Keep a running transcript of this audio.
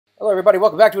Hello everybody,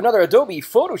 welcome back to another Adobe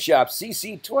Photoshop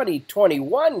CC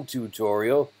 2021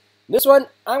 tutorial. In this one,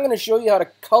 I'm going to show you how to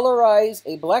colorize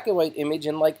a black and white image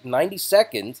in like 90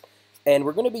 seconds. And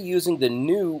we're going to be using the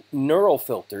new neural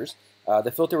filters.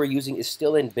 The filter we're using is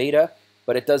still in beta,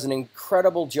 but it does an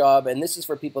incredible job. And this is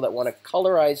for people that want to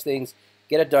colorize things,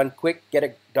 get it done quick, get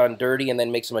it done dirty, and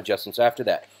then make some adjustments after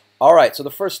that. Alright, so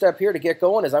the first step here to get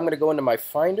going is I'm going to go into my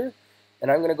Finder, and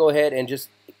I'm going to go ahead and just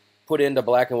put in the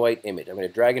black and white image. I'm going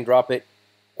to drag and drop it,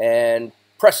 and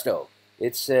presto,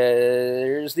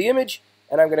 there's the image,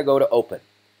 and I'm going to go to open.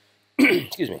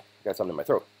 Excuse me, got something in my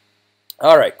throat.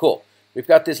 All right, cool. We've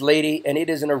got this lady, and it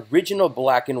is an original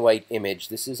black and white image.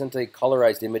 This isn't a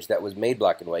colorized image that was made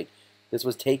black and white. This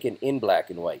was taken in black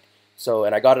and white. So,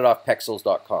 and I got it off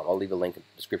pexels.com. I'll leave a link in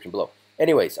the description below.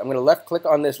 Anyways, I'm going to left click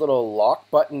on this little lock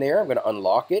button there. I'm going to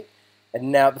unlock it. And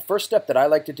now the first step that I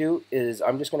like to do is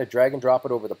I'm just going to drag and drop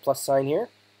it over the plus sign here,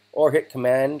 or hit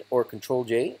Command or Control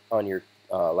J on your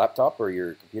laptop or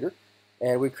your computer,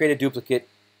 and we create a duplicate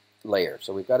layer.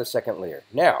 So we've got a second layer.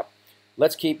 Now,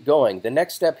 let's keep going. The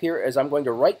next step here is I'm going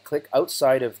to right click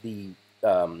outside of the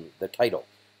title.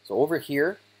 So over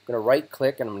here, I'm going to right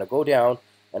click and I'm going to go down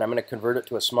and I'm going to convert it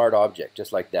to a smart object,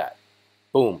 just like that.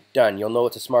 Boom, done. You'll know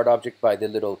it's a smart object by the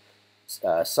little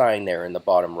sign there in the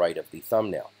bottom right of the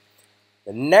thumbnail.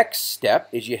 The next step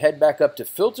is you head back up to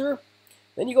Filter,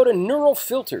 then you go to Neural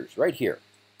Filters right here.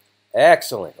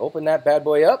 Excellent. Open that bad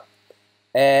boy up,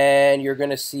 and you're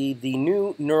going to see the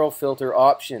new Neural Filter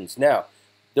options. Now,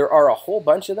 there are a whole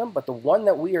bunch of them, but the one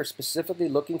that we are specifically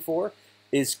looking for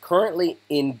is currently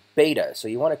in beta. So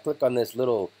you want to click on this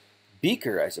little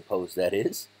beaker, I suppose that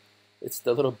is. It's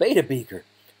the little beta beaker.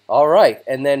 All right,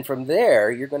 and then from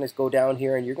there, you're going to go down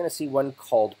here, and you're going to see one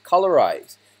called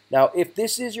Colorize. Now, if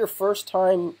this is your first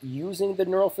time using the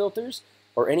neural filters,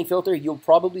 or any filter, you'll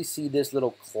probably see this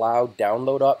little cloud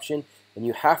download option, and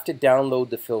you have to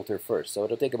download the filter first. So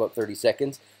it'll take about 30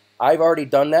 seconds. I've already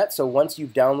done that, so once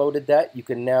you've downloaded that, you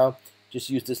can now just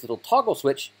use this little toggle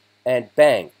switch, and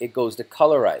bang, it goes to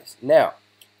Colorize. Now,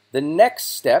 the next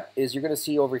step is you're going to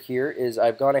see over here is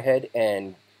I've gone ahead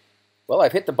and, well,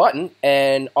 I've hit the button,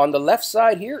 and on the left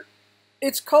side here,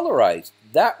 it's colorized.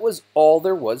 That was all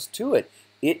there was to it.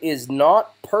 It is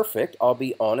not perfect, I'll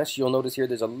be honest. You'll notice here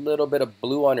there's a little bit of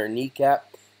blue on her kneecap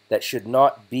that should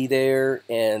not be there,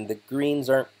 and the greens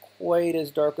aren't quite as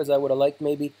dark as I would have liked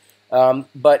maybe.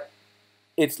 But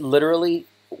it's literally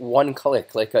one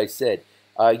click, like I said.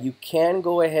 You can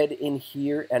go ahead in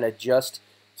here and adjust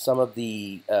some of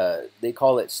the, they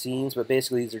call it scenes, but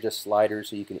basically these are just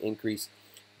sliders, so you can increase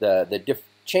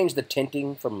change the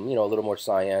tinting from, you know, a little more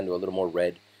cyan to a little more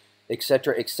red,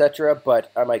 etc., etc., but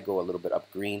I might go a little bit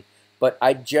up green. But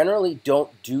I generally don't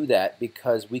do that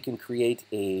because we can create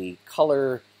a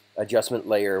color adjustment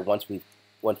layer once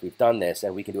we've done this,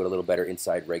 and we can do it a little better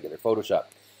inside regular Photoshop.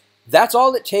 That's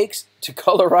all it takes to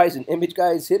colorize an image,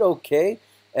 guys. Hit OK,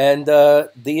 and the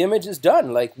image is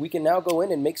done. Like, we can now go in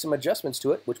and make some adjustments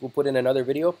to it, which we'll put in another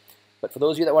video. But for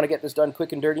those of you that want to get this done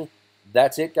quick and dirty,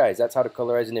 that's it, guys. That's how to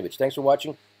colorize an image. Thanks for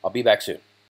watching. I'll be back soon.